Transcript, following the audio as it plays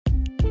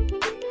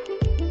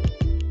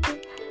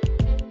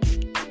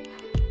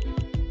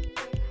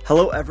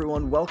Hello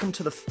everyone, welcome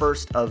to the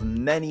first of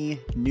many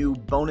new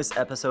bonus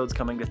episodes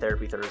coming to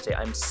Therapy Thursday.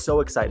 I'm so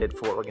excited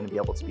for what we're going to be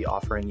able to be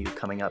offering you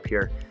coming up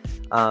here.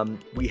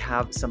 We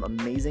have some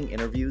amazing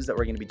interviews that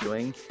we're going to be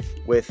doing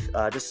with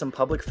just some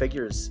public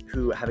figures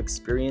who have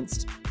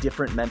experienced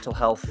different mental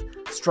health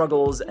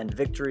struggles and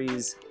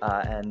victories,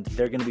 and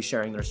they're going to be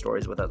sharing their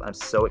stories with us. I'm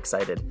so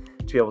excited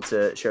to be able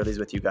to share these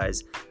with you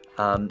guys.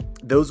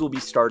 Those will be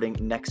starting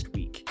next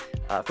week.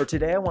 For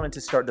today, I wanted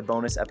to start the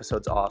bonus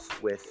episodes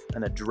off with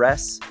an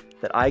address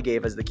that I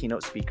gave as the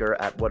keynote speaker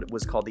at what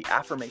was called the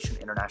Affirmation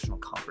International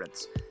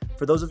Conference.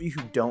 For those of you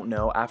who don't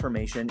know,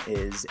 Affirmation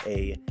is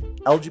a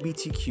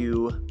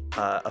LGBTQ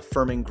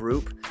affirming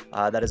group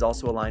that is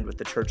also aligned with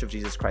the Church of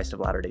Jesus Christ of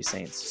Latter-day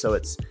Saints. So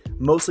it's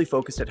mostly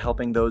focused at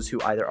helping those who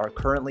either are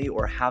currently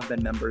or have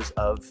been members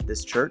of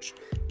this church,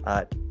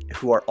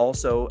 who are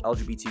also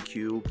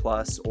LGBTQ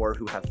plus, or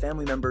who have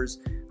family members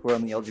who are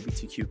in the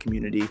LGBTQ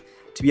community,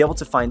 to be able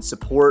to find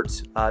support,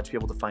 to be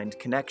able to find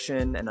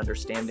connection and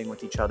understanding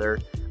with each other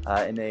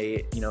in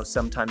a,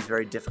 sometimes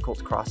very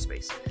difficult cross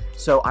space.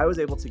 So I was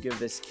able to give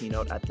this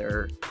keynote at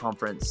their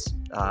conference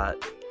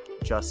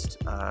just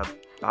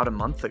about a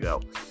month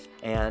ago.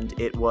 And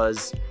it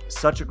was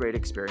such a great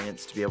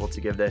experience to be able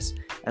to give this.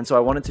 And so I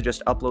wanted to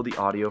just upload the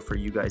audio for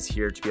you guys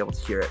here to be able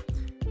to hear it.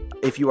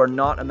 If you are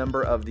not a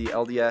member of the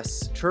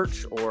LDS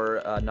Church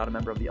or not a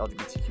member of the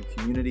LGBTQ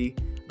community,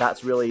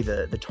 that's really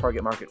the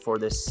target market for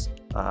this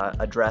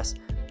address.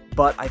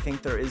 But I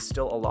think there is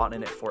still a lot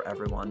in it for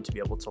everyone to be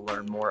able to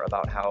learn more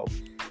about how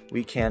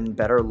we can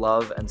better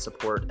love and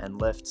support and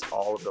lift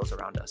all of those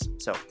around us.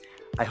 So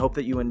I hope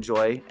that you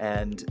enjoy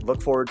and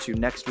look forward to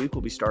next week.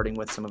 We'll be starting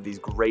with some of these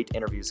great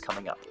interviews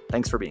coming up.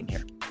 Thanks for being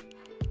here.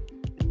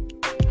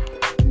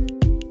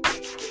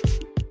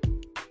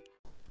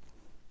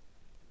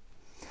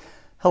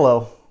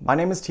 Hello, my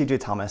name is TJ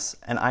Thomas,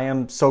 and I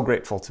am so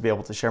grateful to be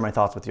able to share my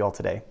thoughts with you all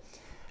today.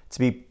 To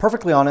be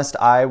perfectly honest,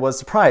 I was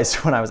surprised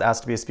when I was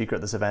asked to be a speaker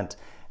at this event,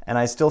 and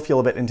I still feel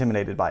a bit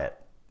intimidated by it.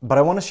 But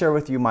I want to share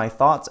with you my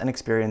thoughts and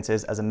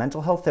experiences as a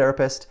mental health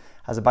therapist,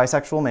 as a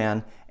bisexual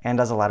man,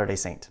 and as a Latter-day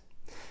Saint.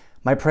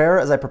 My prayer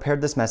as I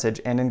prepared this message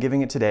and in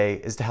giving it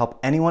today is to help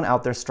anyone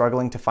out there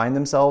struggling to find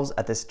themselves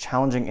at this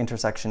challenging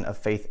intersection of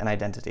faith and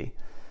identity.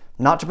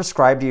 Not to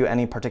prescribe to you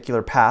any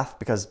particular path,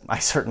 because I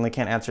certainly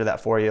can't answer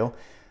that for you,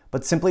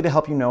 but simply to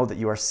help you know that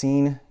you are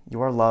seen,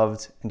 you are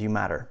loved, and you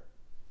matter.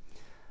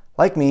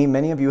 Like me,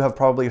 many of you have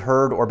probably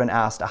heard or been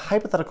asked a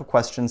hypothetical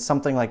question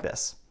something like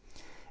this.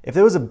 If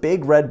there was a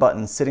big red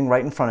button sitting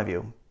right in front of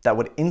you that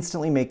would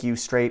instantly make you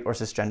straight or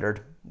cisgendered,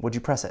 would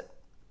you press it?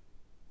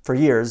 For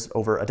years,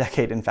 over a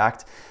decade in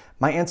fact,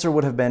 my answer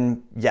would have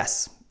been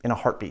yes, in a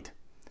heartbeat.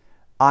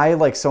 I,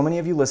 like so many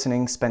of you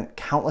listening, spent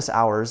countless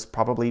hours,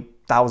 probably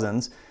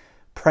thousands,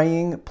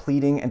 praying,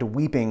 pleading, and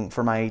weeping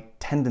for my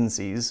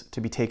tendencies to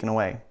be taken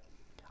away.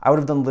 I would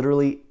have done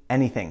literally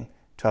anything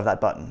to have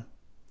that button.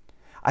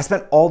 I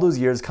spent all those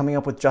years coming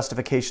up with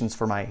justifications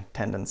for my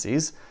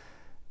tendencies,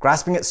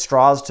 grasping at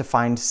straws to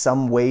find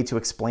some way to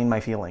explain my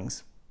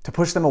feelings, to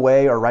push them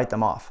away or write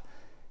them off.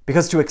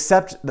 Because to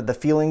accept that the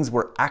feelings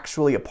were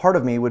actually a part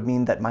of me would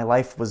mean that my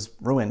life was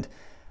ruined,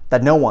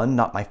 that no one,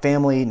 not my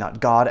family,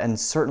 not God, and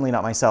certainly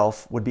not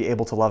myself, would be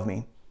able to love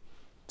me.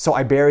 So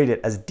I buried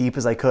it as deep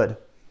as I could.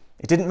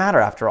 It didn't matter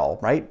after all,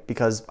 right?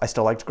 Because I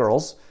still liked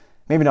girls.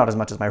 Maybe not as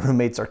much as my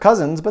roommates or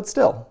cousins, but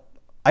still.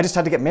 I just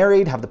had to get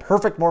married, have the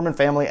perfect Mormon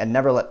family, and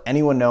never let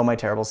anyone know my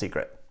terrible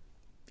secret.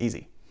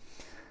 Easy.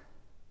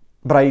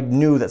 But I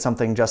knew that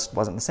something just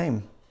wasn't the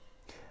same.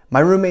 My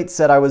roommates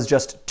said I was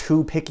just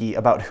too picky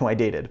about who I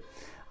dated.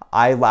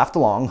 I laughed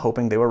along,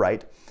 hoping they were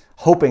right,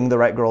 hoping the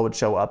right girl would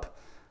show up.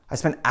 I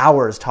spent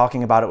hours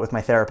talking about it with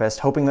my therapist,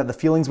 hoping that the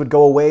feelings would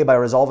go away by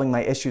resolving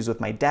my issues with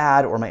my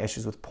dad or my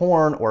issues with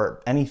porn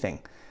or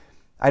anything.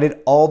 I did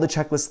all the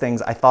checklist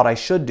things I thought I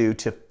should do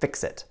to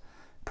fix it.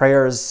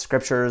 Prayers,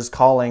 scriptures,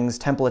 callings,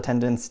 temple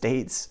attendance,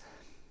 dates.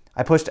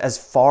 I pushed as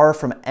far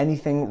from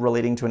anything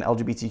relating to an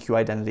LGBTQ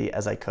identity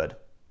as I could.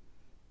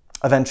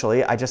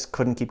 Eventually, I just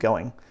couldn't keep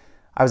going.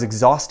 I was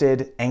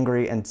exhausted,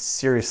 angry, and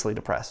seriously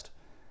depressed.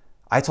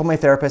 I told my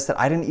therapist that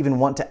I didn't even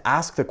want to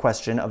ask the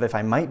question of if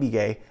I might be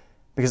gay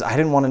because I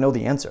didn't want to know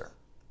the answer.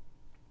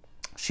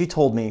 She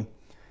told me,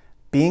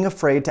 being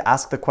afraid to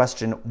ask the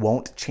question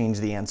won't change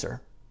the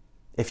answer.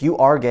 If you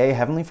are gay,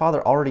 Heavenly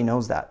Father already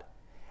knows that.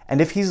 And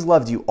if He's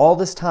loved you all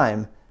this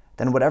time,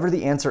 then whatever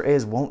the answer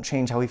is won't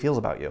change how He feels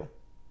about you.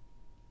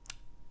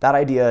 That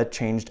idea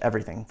changed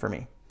everything for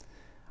me.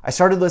 I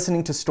started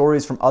listening to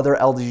stories from other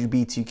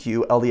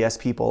LGBTQ LDS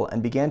people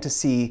and began to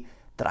see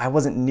that I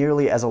wasn't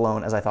nearly as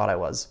alone as I thought I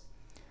was.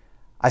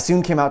 I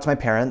soon came out to my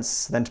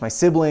parents, then to my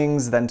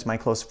siblings, then to my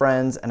close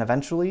friends, and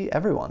eventually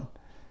everyone.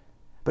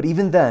 But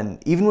even then,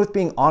 even with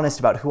being honest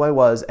about who I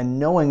was and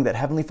knowing that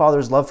Heavenly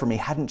Father's love for me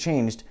hadn't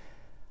changed,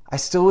 I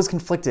still was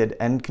conflicted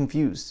and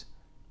confused.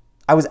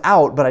 I was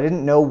out, but I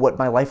didn't know what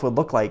my life would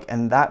look like,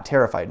 and that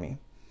terrified me.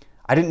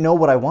 I didn't know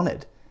what I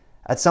wanted.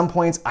 At some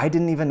points, I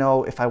didn't even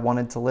know if I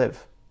wanted to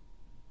live.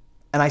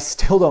 And I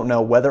still don't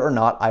know whether or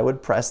not I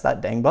would press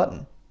that dang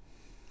button.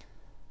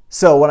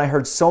 So when I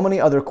heard so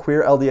many other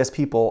queer LDS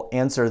people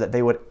answer that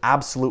they would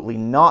absolutely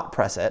not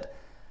press it,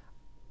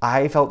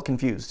 I felt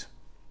confused,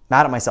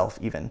 mad at myself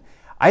even.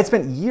 I had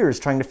spent years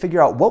trying to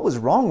figure out what was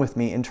wrong with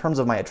me in terms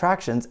of my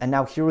attractions, and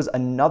now here was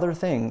another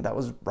thing that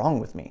was wrong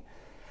with me.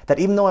 That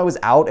even though I was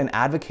out and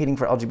advocating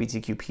for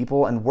LGBTQ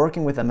people and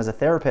working with them as a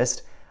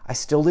therapist, I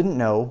still didn't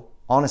know,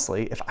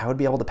 honestly, if I would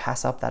be able to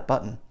pass up that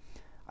button.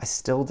 I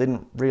still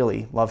didn't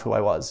really love who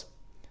I was.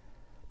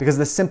 Because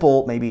the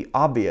simple, maybe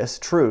obvious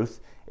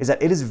truth is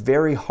that it is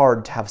very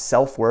hard to have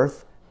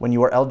self-worth when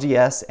you are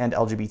LGS and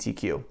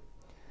LGBTQ.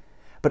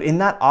 But in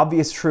that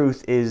obvious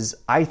truth is,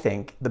 I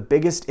think, the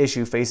biggest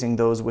issue facing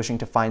those wishing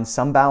to find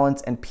some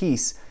balance and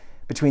peace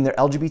between their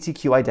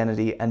LGBTQ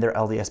identity and their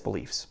LDS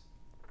beliefs.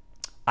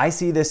 I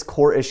see this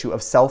core issue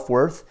of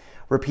self-worth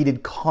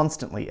repeated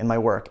constantly in my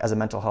work as a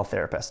mental health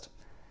therapist.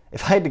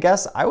 If I had to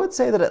guess, I would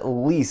say that at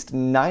least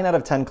 9 out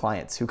of 10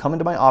 clients who come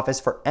into my office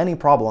for any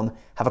problem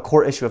have a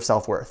core issue of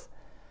self-worth.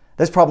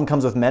 This problem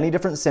comes with many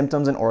different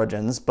symptoms and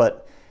origins,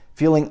 but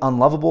feeling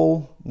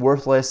unlovable,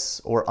 worthless,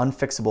 or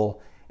unfixable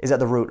is at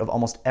the root of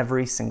almost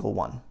every single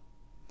one.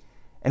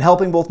 In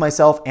helping both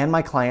myself and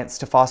my clients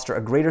to foster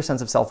a greater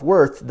sense of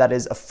self-worth that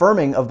is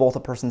affirming of both a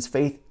person's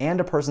faith and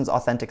a person's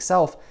authentic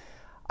self,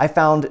 I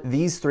found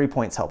these 3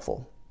 points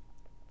helpful.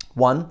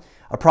 1,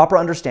 a proper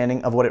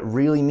understanding of what it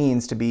really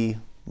means to be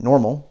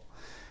normal.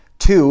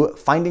 2,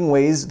 finding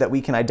ways that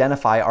we can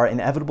identify our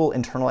inevitable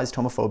internalized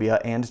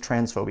homophobia and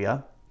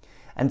transphobia.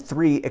 And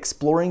 3,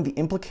 exploring the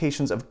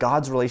implications of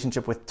God's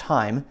relationship with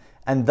time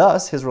and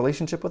thus his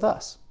relationship with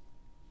us.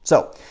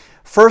 So,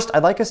 first,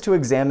 I'd like us to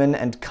examine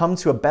and come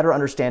to a better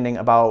understanding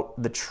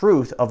about the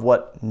truth of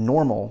what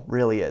normal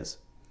really is.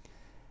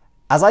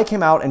 As I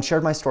came out and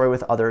shared my story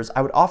with others,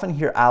 I would often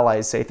hear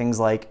allies say things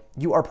like,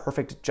 "You are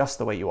perfect just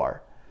the way you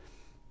are."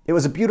 It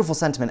was a beautiful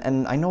sentiment,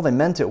 and I know they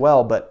meant it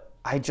well, but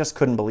I just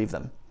couldn't believe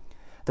them.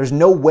 There's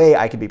no way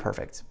I could be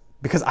perfect,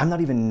 because I'm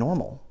not even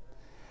normal.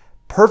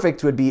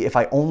 Perfect would be if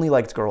I only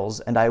liked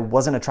girls and I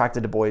wasn't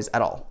attracted to boys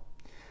at all.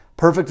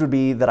 Perfect would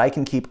be that I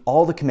can keep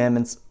all the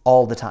commandments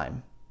all the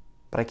time.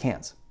 But I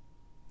can't.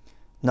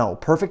 No,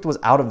 perfect was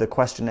out of the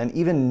question, and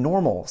even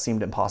normal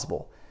seemed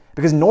impossible.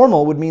 Because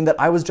normal would mean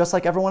that I was just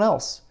like everyone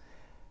else.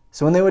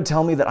 So when they would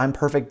tell me that I'm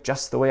perfect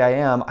just the way I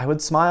am, I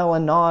would smile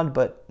and nod,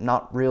 but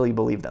not really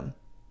believe them.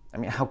 I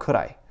mean, how could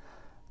I?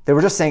 They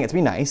were just saying it to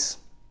be nice,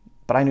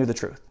 but I knew the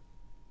truth.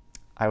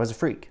 I was a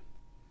freak.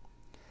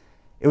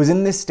 It was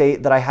in this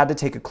state that I had to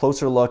take a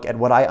closer look at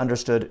what I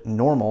understood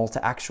normal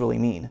to actually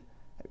mean.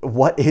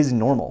 What is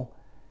normal?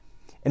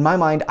 In my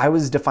mind, I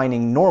was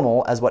defining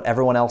normal as what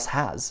everyone else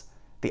has,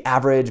 the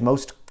average,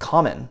 most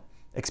common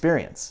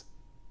experience.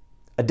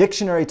 A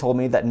dictionary told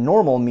me that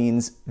normal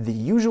means the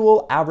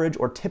usual, average,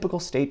 or typical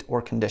state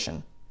or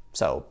condition.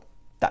 So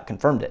that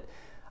confirmed it.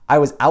 I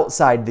was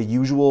outside the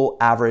usual,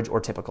 average, or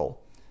typical.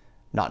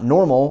 Not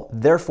normal,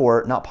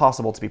 therefore not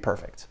possible to be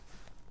perfect.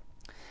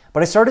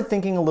 But I started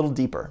thinking a little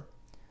deeper.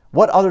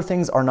 What other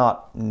things are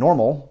not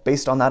normal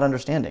based on that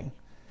understanding?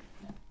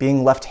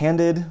 Being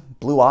left-handed,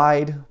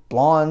 blue-eyed,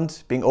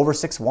 blonde, being over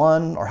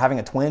 6'1", or having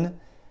a twin?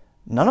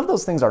 None of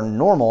those things are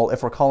normal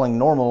if we're calling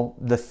normal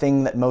the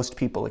thing that most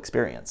people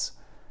experience.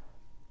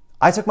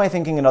 I took my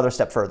thinking another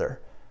step further.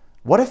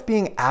 What if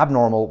being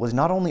abnormal was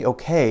not only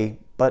okay,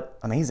 but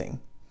amazing?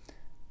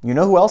 You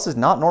know who else is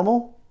not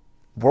normal?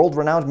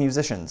 World-renowned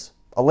musicians,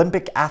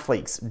 Olympic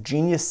athletes,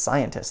 genius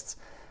scientists.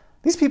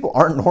 These people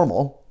aren't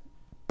normal,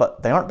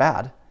 but they aren't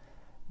bad.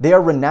 They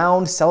are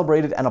renowned,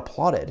 celebrated, and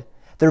applauded.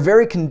 Their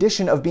very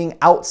condition of being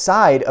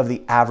outside of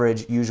the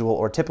average, usual,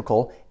 or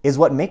typical is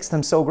what makes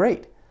them so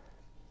great.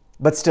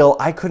 But still,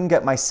 I couldn't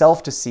get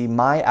myself to see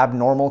my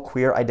abnormal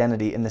queer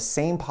identity in the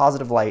same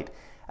positive light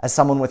as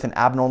someone with an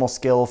abnormal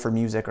skill for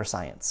music or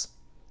science.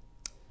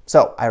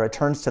 So I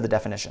returned to the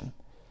definition.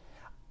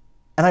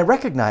 And I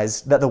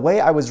recognized that the way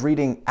I was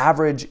reading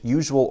average,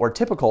 usual, or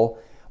typical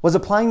was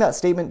applying that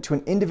statement to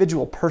an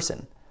individual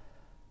person.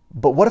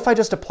 But what if I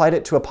just applied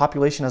it to a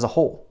population as a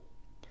whole?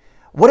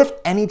 What if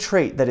any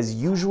trait that is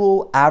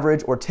usual,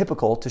 average, or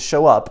typical to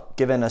show up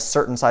given a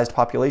certain sized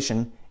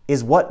population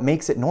is what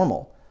makes it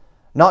normal?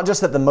 Not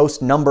just that the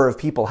most number of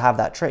people have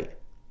that trait.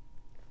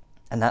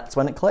 And that's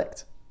when it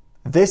clicked.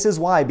 This is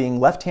why being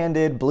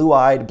left-handed,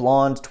 blue-eyed,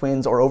 blonde,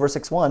 twins, or over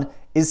 6'1"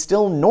 is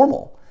still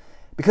normal.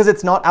 Because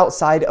it's not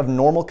outside of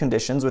normal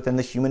conditions within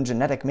the human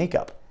genetic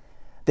makeup.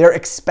 They're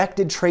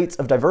expected traits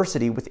of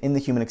diversity within the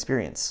human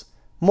experience.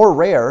 More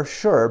rare,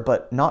 sure,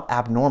 but not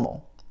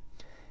abnormal.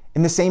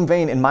 In the same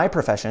vein, in my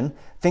profession,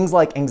 things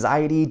like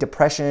anxiety,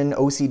 depression,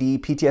 OCD,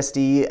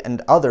 PTSD,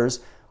 and others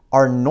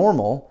are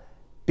normal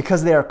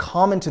because they are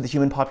common to the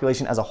human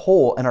population as a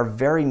whole and are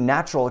very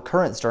natural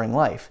occurrence during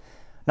life,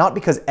 not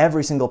because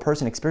every single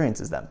person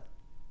experiences them.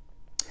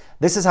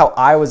 This is how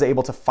I was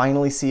able to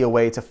finally see a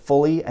way to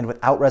fully and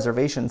without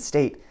reservation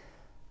state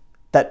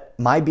that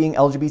my being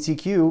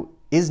LGBTQ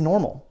is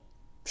normal.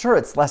 Sure,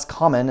 it's less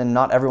common and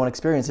not everyone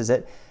experiences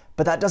it,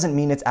 but that doesn't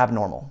mean it's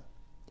abnormal.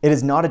 It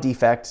is not a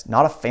defect,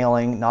 not a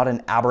failing, not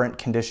an aberrant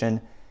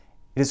condition.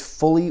 It is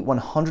fully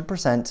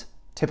 100%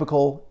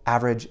 typical,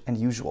 average, and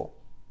usual.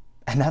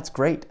 And that's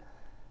great.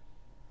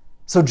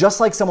 So just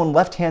like someone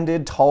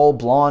left-handed, tall,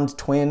 blonde,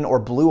 twin, or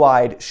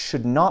blue-eyed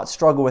should not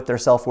struggle with their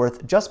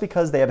self-worth just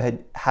because they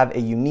have a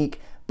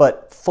unique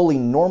but fully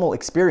normal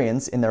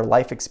experience in their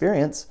life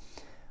experience,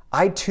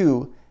 I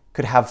too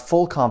could have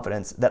full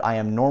confidence that I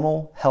am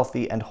normal,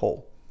 healthy, and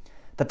whole.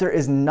 That there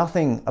is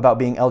nothing about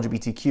being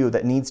LGBTQ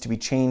that needs to be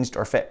changed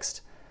or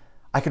fixed.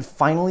 I could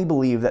finally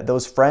believe that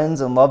those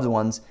friends and loved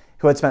ones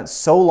who had spent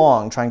so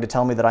long trying to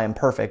tell me that I am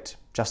perfect,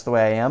 just the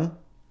way I am,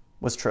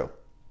 was true.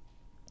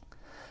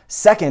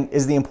 Second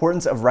is the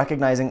importance of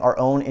recognizing our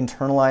own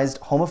internalized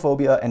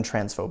homophobia and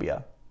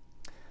transphobia.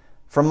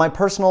 From my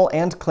personal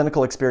and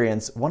clinical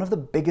experience, one of the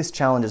biggest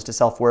challenges to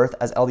self-worth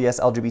as LDS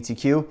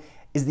LGBTQ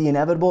is the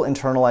inevitable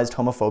internalized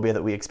homophobia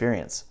that we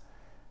experience.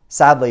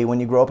 Sadly, when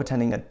you grow up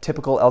attending a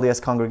typical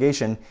LDS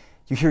congregation,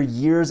 you hear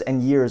years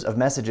and years of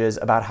messages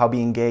about how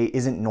being gay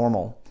isn't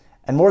normal,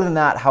 and more than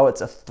that, how it's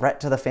a threat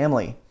to the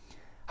family,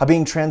 how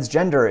being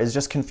transgender is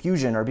just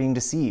confusion or being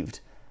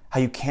deceived, how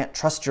you can't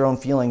trust your own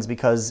feelings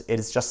because it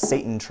is just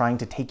Satan trying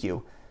to take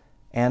you,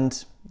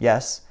 and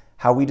yes,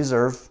 how we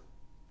deserve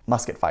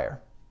musket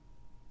fire.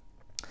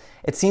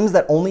 It seems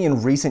that only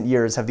in recent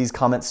years have these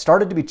comments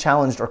started to be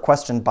challenged or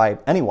questioned by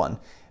anyone,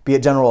 be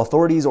it general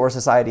authorities or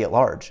society at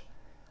large.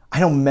 I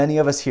know many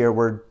of us here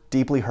were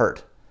deeply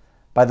hurt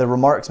by the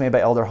remarks made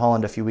by Elder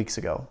Holland a few weeks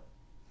ago.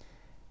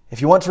 If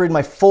you want to read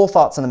my full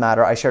thoughts on the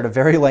matter, I shared a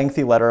very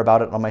lengthy letter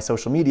about it on my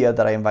social media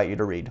that I invite you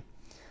to read.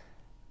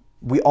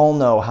 We all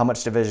know how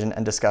much division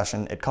and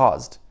discussion it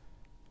caused.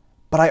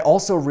 But I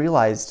also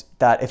realized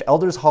that if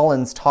Elder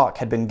Holland's talk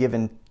had been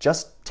given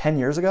just 10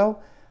 years ago,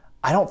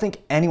 I don't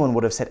think anyone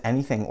would have said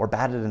anything or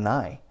batted an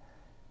eye.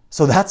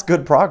 So that's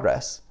good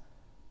progress.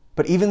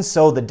 But even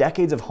so, the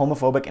decades of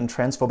homophobic and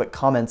transphobic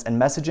comments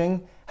and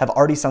messaging have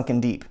already sunk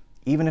in deep,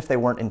 even if they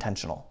weren't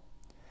intentional.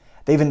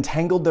 They've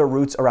entangled their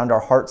roots around our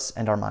hearts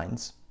and our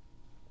minds.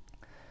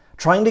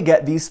 Trying to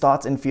get these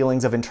thoughts and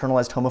feelings of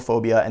internalized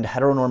homophobia and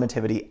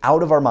heteronormativity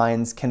out of our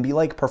minds can be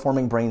like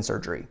performing brain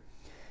surgery.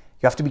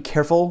 You have to be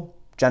careful,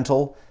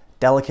 gentle,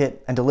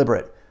 delicate, and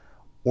deliberate,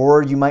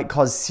 or you might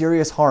cause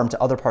serious harm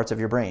to other parts of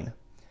your brain.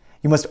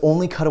 You must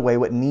only cut away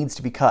what needs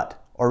to be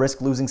cut, or risk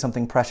losing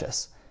something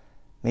precious.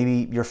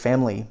 Maybe your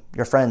family,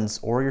 your friends,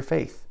 or your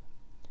faith.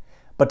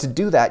 But to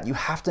do that, you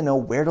have to know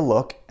where to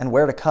look and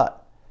where to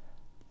cut.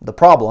 The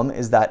problem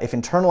is that if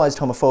internalized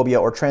homophobia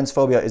or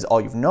transphobia is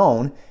all you've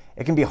known,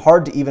 it can be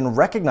hard to even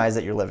recognize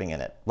that you're living in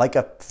it, like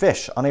a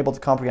fish unable to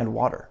comprehend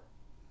water.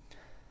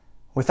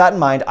 With that in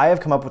mind, I have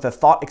come up with a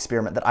thought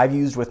experiment that I've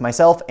used with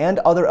myself and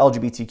other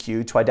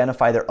LGBTQ to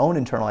identify their own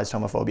internalized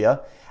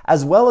homophobia,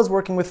 as well as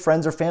working with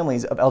friends or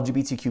families of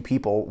LGBTQ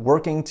people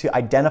working to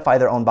identify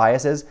their own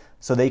biases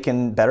so they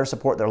can better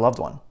support their loved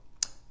one.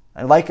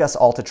 I'd like us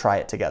all to try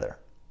it together.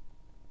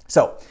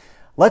 So,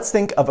 let's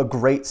think of a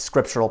great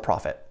scriptural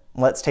prophet.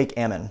 Let's take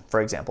Ammon,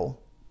 for example.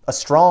 A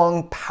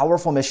strong,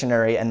 powerful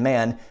missionary and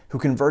man who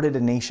converted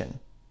a nation.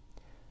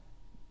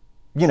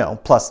 You know,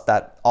 plus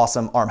that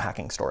awesome arm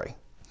hacking story.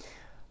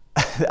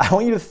 I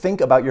want you to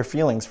think about your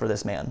feelings for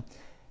this man.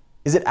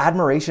 Is it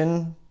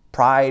admiration,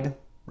 pride,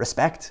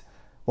 respect,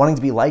 wanting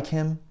to be like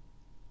him?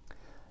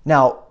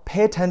 Now,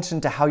 pay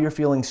attention to how your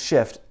feelings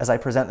shift as I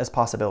present this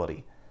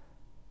possibility.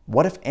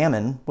 What if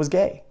Ammon was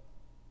gay?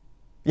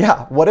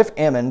 Yeah, what if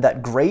Ammon,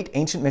 that great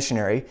ancient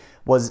missionary,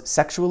 was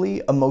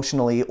sexually,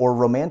 emotionally, or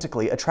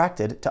romantically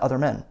attracted to other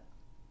men?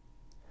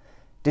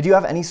 Did you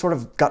have any sort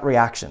of gut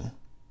reaction,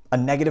 a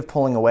negative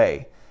pulling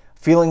away,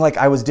 feeling like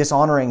I was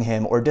dishonoring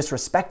him or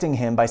disrespecting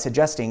him by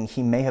suggesting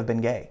he may have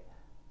been gay?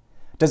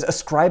 Does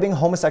ascribing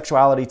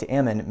homosexuality to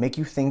Ammon make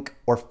you think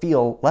or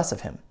feel less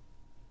of him?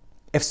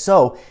 If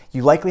so,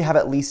 you likely have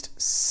at least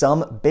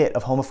some bit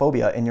of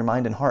homophobia in your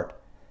mind and heart.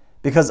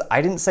 Because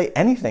I didn't say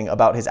anything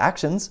about his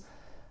actions,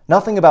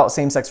 nothing about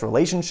same-sex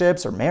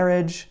relationships or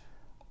marriage,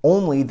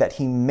 only that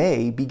he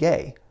may be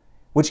gay,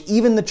 which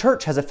even the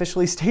church has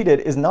officially stated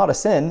is not a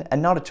sin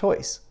and not a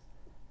choice.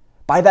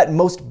 By that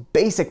most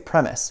basic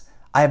premise,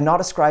 I have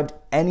not ascribed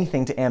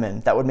anything to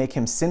Ammon that would make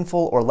him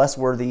sinful or less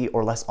worthy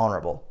or less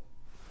honorable.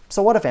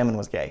 So what if Ammon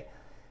was gay?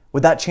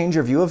 Would that change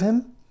your view of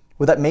him?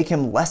 Would that make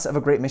him less of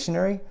a great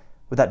missionary?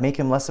 Would that make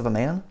him less of a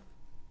man?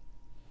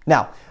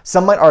 Now,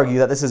 some might argue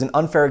that this is an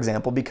unfair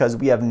example because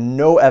we have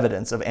no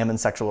evidence of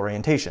Ammon's sexual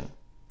orientation.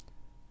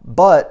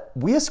 But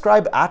we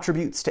ascribe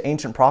attributes to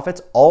ancient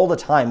prophets all the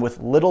time with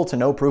little to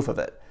no proof of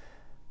it.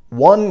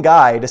 One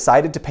guy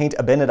decided to paint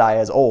Abinadi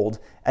as old,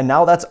 and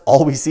now that's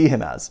all we see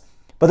him as.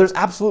 But there's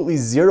absolutely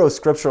zero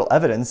scriptural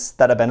evidence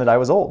that Abinadi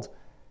was old.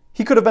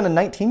 He could have been a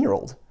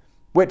 19-year-old,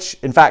 which,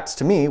 in fact,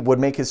 to me, would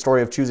make his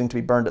story of choosing to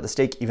be burned at the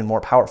stake even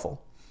more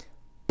powerful.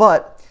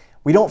 But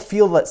we don't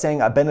feel that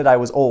saying Abinadi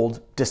was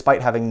old,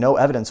 despite having no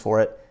evidence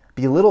for it,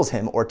 belittles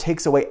him or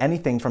takes away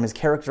anything from his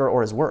character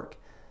or his work,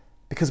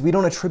 because we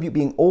don't attribute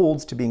being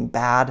old to being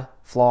bad,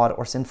 flawed,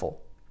 or sinful.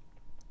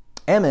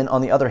 Ammon,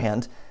 on the other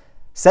hand,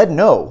 said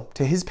no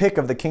to his pick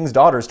of the king's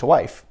daughters to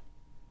wife.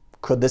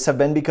 Could this have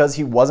been because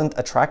he wasn't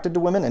attracted to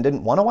women and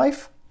didn't want a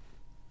wife?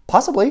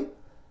 Possibly.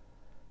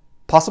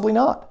 Possibly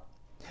not.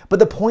 But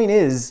the point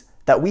is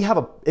that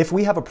if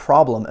we have a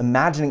problem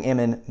imagining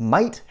Ammon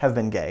might have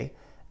been gay,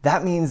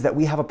 that means that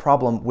we have a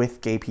problem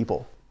with gay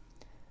people.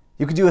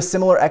 You could do a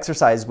similar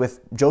exercise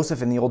with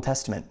Joseph in the Old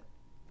Testament.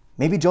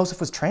 Maybe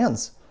Joseph was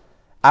trans.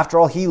 After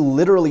all, he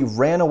literally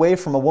ran away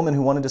from a woman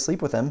who wanted to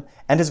sleep with him,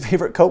 and his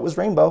favorite coat was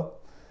rainbow.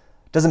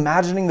 Does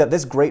imagining that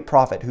this great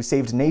prophet who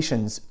saved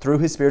nations through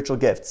his spiritual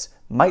gifts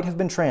might have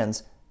been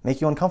trans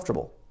make you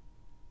uncomfortable?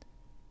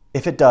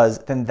 If it does,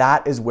 then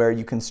that is where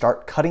you can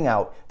start cutting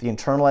out the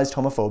internalized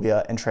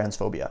homophobia and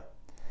transphobia.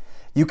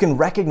 You can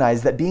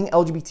recognize that being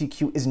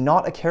LGBTQ is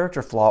not a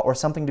character flaw or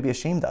something to be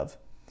ashamed of.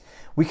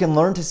 We can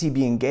learn to see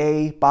being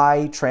gay,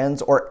 bi,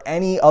 trans, or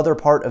any other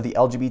part of the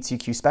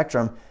LGBTQ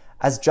spectrum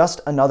as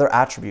just another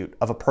attribute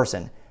of a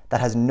person that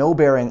has no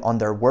bearing on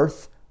their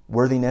worth,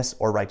 worthiness,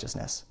 or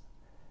righteousness.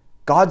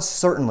 God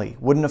certainly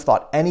wouldn't have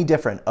thought any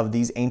different of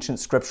these ancient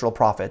scriptural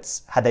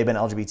prophets had they been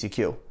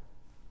LGBTQ.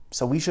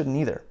 So we shouldn't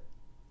either.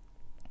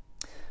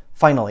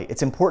 Finally,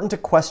 it's important to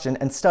question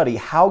and study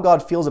how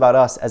God feels about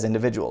us as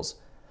individuals.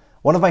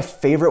 One of my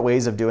favorite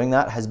ways of doing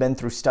that has been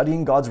through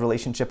studying God's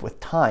relationship with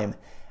time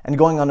and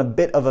going on a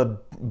bit of a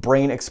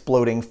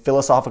brain-exploding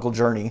philosophical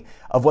journey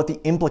of what the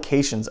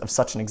implications of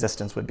such an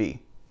existence would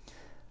be.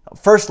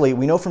 Firstly,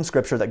 we know from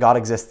Scripture that God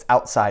exists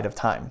outside of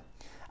time.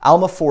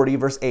 Alma 40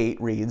 verse 8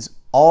 reads,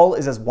 "All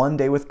is as one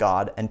day with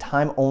God, and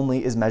time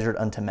only is measured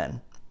unto men."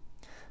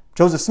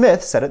 Joseph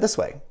Smith said it this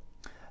way: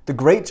 "The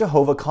great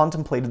Jehovah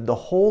contemplated the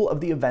whole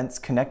of the events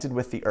connected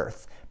with the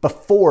earth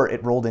before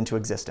it rolled into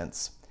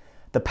existence.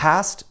 The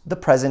past, the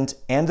present,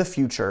 and the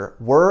future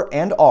were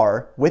and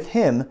are, with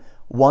him,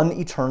 one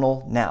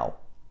eternal now."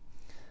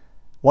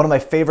 One of my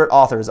favorite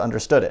authors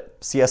understood it.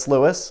 C.S.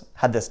 Lewis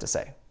had this to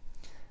say: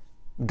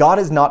 "God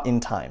is not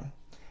in time.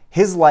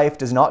 His life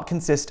does not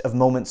consist of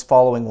moments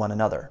following one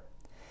another.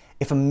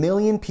 If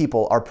 1,000,000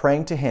 people are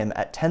praying to him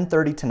at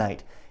 10:30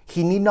 tonight,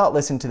 he need not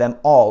listen to them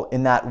all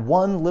in that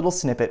one little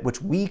snippet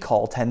which we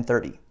call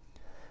 10:30.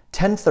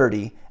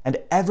 10:30 and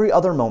every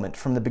other moment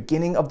from the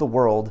beginning of the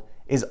world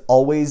is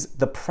always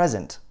the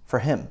present for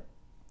him."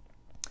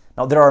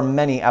 Now, there are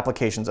many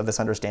applications of this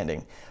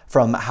understanding,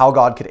 from how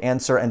God could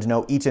answer and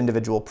know each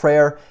individual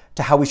prayer,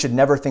 to how we should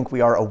never think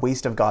we are a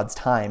waste of God's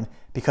time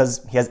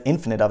because he has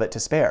infinite of it to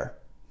spare.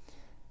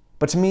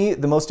 But to me,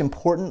 the most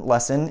important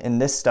lesson in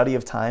this study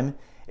of time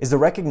is the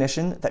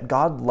recognition that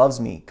God loves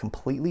me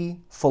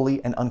completely,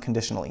 fully, and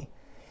unconditionally,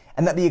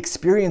 and that the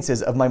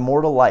experiences of my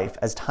mortal life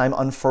as time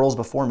unfurls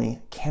before me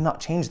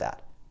cannot change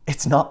that.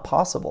 It's not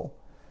possible.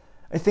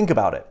 Think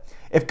about it.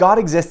 If God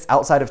exists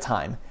outside of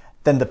time,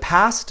 then the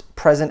past,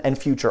 present, and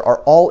future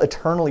are all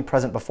eternally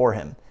present before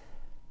him.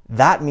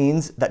 That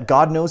means that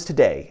God knows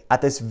today,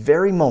 at this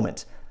very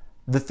moment,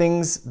 the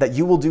things that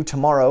you will do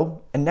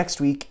tomorrow and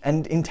next week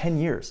and in 10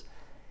 years.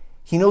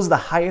 He knows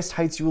the highest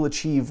heights you will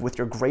achieve with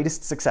your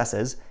greatest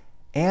successes,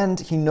 and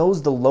he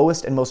knows the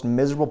lowest and most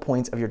miserable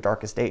points of your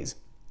darkest days.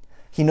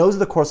 He knows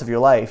the course of your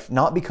life,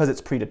 not because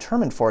it's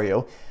predetermined for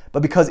you,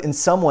 but because in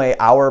some way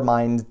our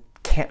mind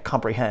can't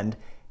comprehend.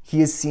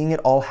 He is seeing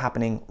it all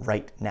happening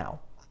right now.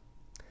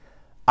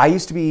 I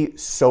used to be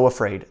so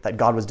afraid that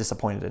God was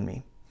disappointed in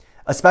me,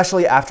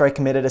 especially after I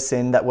committed a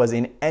sin that was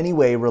in any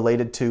way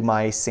related to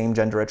my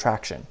same-gender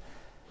attraction.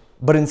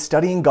 But in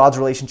studying God's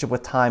relationship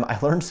with time, I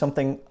learned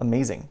something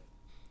amazing.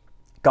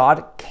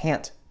 God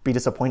can't be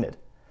disappointed.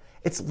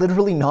 It's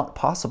literally not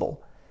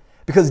possible,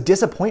 because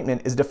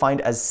disappointment is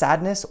defined as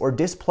sadness or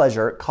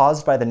displeasure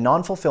caused by the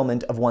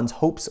non-fulfillment of one's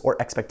hopes or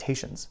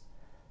expectations.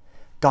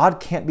 God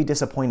can't be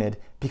disappointed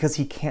because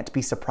he can't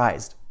be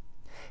surprised.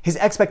 His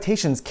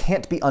expectations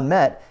can't be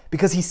unmet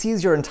because he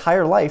sees your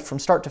entire life from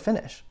start to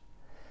finish.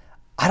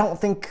 I don't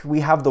think we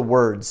have the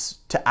words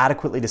to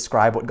adequately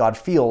describe what God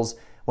feels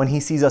when he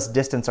sees us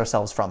distance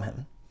ourselves from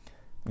him.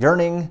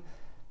 Yearning,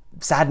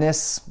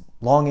 sadness,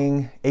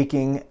 longing,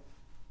 aching,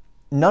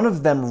 none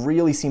of them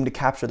really seem to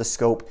capture the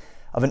scope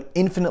of an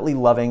infinitely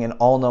loving and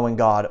all-knowing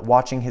God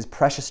watching his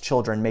precious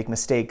children make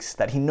mistakes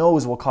that he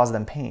knows will cause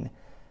them pain.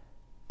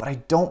 But I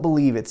don't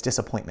believe it's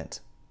disappointment,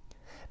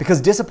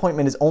 because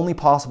disappointment is only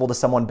possible to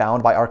someone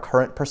bound by our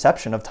current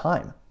perception of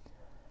time.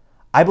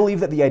 I believe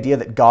that the idea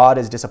that God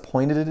is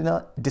disappointed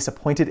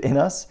in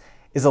us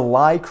is a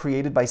lie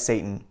created by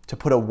Satan to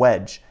put a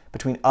wedge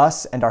between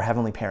us and our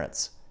heavenly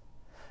parents,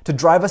 to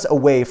drive us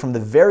away from the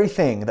very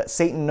thing that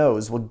Satan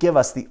knows will give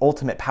us the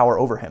ultimate power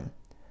over him,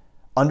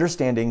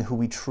 understanding who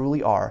we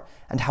truly are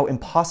and how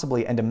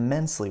impossibly and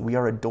immensely we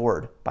are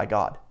adored by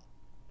God.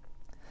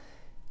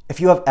 If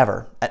you have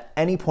ever, at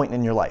any point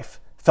in your life,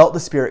 felt the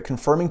Spirit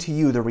confirming to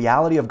you the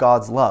reality of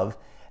God's love,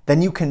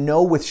 then you can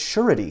know with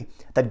surety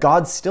that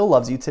God still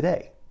loves you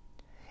today.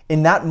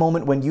 In that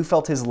moment when you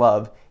felt his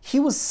love, he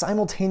was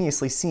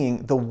simultaneously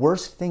seeing the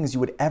worst things you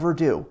would ever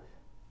do,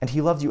 and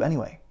he loved you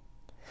anyway.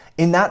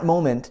 In that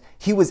moment,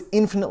 he was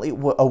infinitely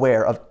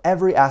aware of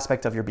every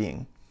aspect of your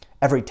being,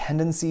 every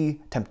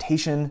tendency,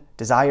 temptation,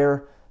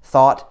 desire,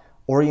 thought,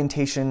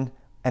 orientation,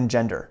 and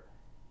gender.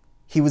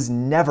 He was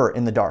never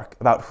in the dark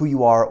about who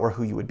you are or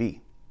who you would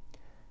be.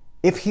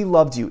 If he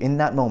loved you in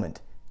that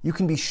moment, you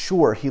can be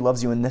sure he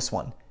loves you in this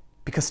one,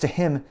 because to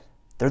him,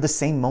 they're the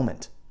same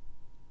moment.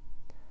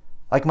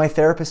 Like my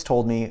therapist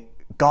told me,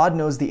 God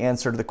knows the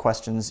answer to the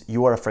questions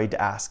you are afraid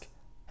to ask,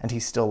 and he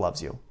still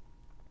loves you.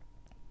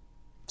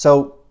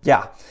 So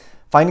yeah,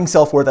 finding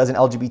self-worth as an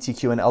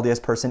LGBTQ and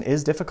LDS person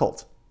is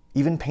difficult,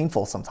 even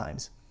painful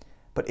sometimes,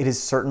 but it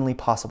is certainly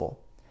possible.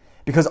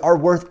 Because our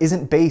worth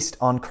isn't based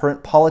on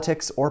current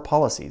politics or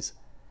policies.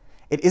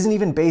 It isn't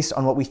even based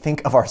on what we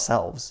think of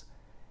ourselves.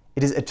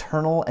 It is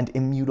eternal and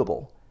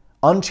immutable,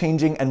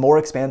 unchanging and more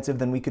expansive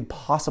than we could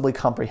possibly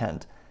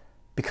comprehend,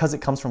 because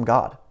it comes from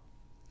God.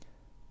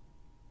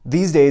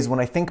 These days, when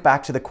I think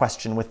back to the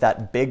question with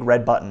that big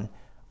red button,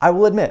 I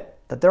will admit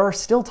that there are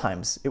still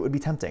times it would be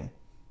tempting.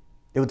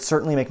 It would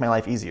certainly make my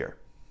life easier.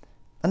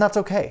 And that's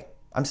okay.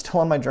 I'm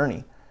still on my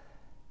journey.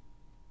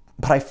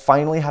 But I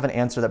finally have an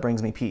answer that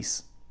brings me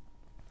peace.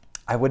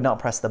 I would not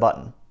press the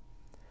button.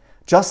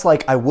 Just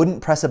like I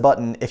wouldn't press a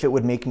button if it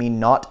would make me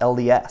not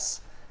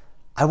LDS.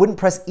 I wouldn't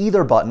press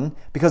either button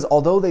because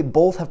although they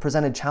both have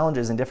presented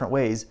challenges in different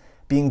ways,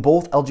 being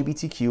both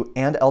LGBTQ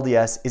and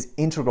LDS is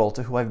integral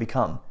to who I've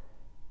become.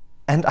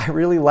 And I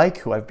really like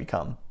who I've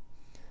become.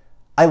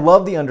 I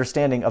love the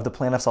understanding of the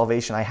plan of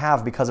salvation I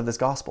have because of this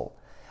gospel.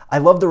 I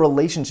love the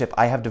relationship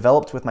I have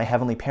developed with my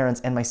heavenly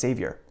parents and my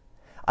Savior.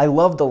 I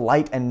love the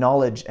light and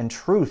knowledge and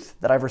truth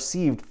that I've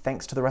received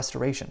thanks to the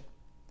restoration.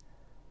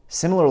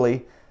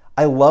 Similarly,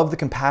 I love the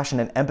compassion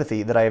and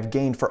empathy that I have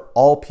gained for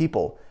all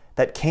people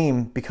that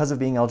came because of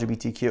being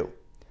LGBTQ.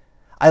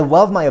 I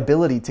love my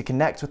ability to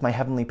connect with my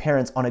heavenly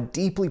parents on a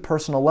deeply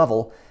personal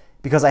level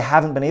because I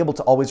haven't been able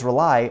to always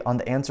rely on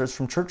the answers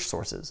from church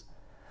sources.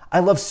 I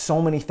love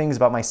so many things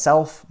about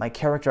myself, my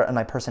character, and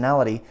my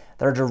personality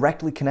that are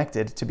directly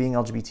connected to being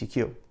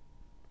LGBTQ.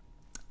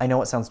 I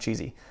know it sounds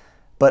cheesy,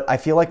 but I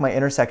feel like my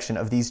intersection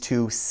of these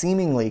two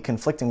seemingly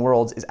conflicting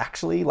worlds is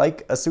actually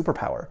like a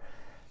superpower.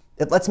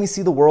 It lets me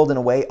see the world in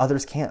a way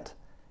others can't.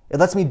 It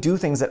lets me do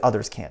things that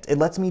others can't. It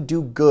lets me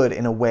do good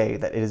in a way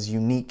that is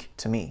unique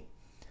to me.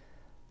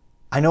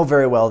 I know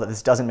very well that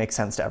this doesn't make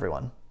sense to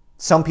everyone.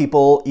 Some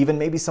people, even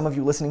maybe some of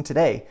you listening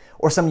today,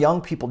 or some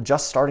young people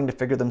just starting to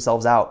figure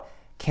themselves out,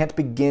 can't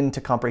begin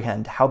to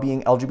comprehend how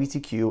being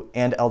LGBTQ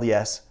and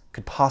LDS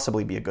could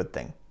possibly be a good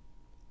thing.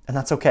 And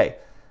that's okay.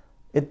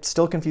 It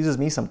still confuses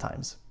me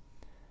sometimes.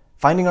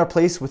 Finding our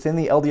place within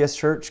the LDS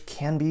church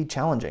can be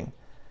challenging.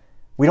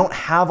 We don't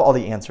have all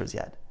the answers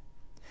yet.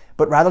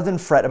 But rather than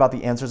fret about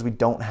the answers we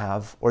don't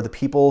have, or the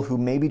people who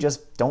maybe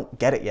just don't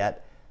get it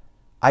yet,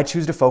 I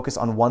choose to focus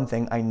on one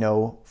thing I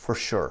know for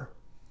sure.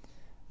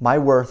 My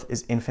worth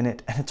is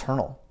infinite and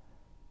eternal,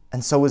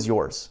 and so is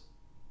yours.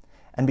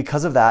 And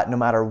because of that, no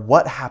matter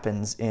what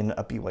happens in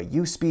a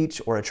BYU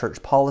speech or a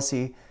church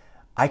policy,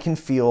 I can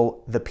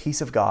feel the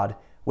peace of God,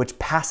 which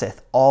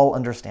passeth all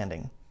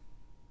understanding.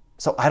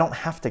 So I don't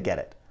have to get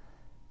it,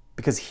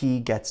 because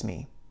he gets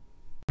me.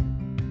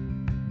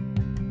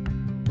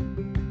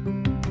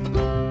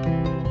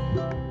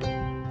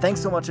 Thanks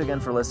so much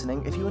again for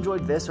listening. If you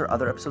enjoyed this or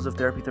other episodes of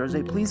Therapy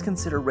Thursday, please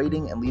consider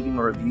rating and leaving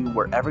a review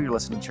wherever you're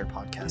listening to your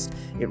podcast.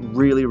 It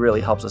really, really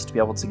helps us to be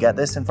able to get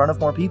this in front of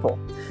more people.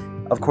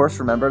 Of course,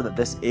 remember that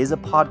this is a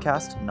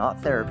podcast,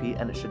 not therapy,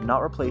 and it should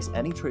not replace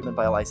any treatment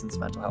by a licensed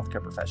mental health care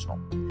professional.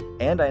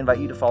 And I invite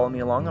you to follow me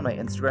along on my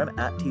Instagram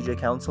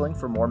 @TJCounseling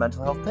for more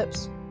mental health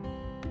tips.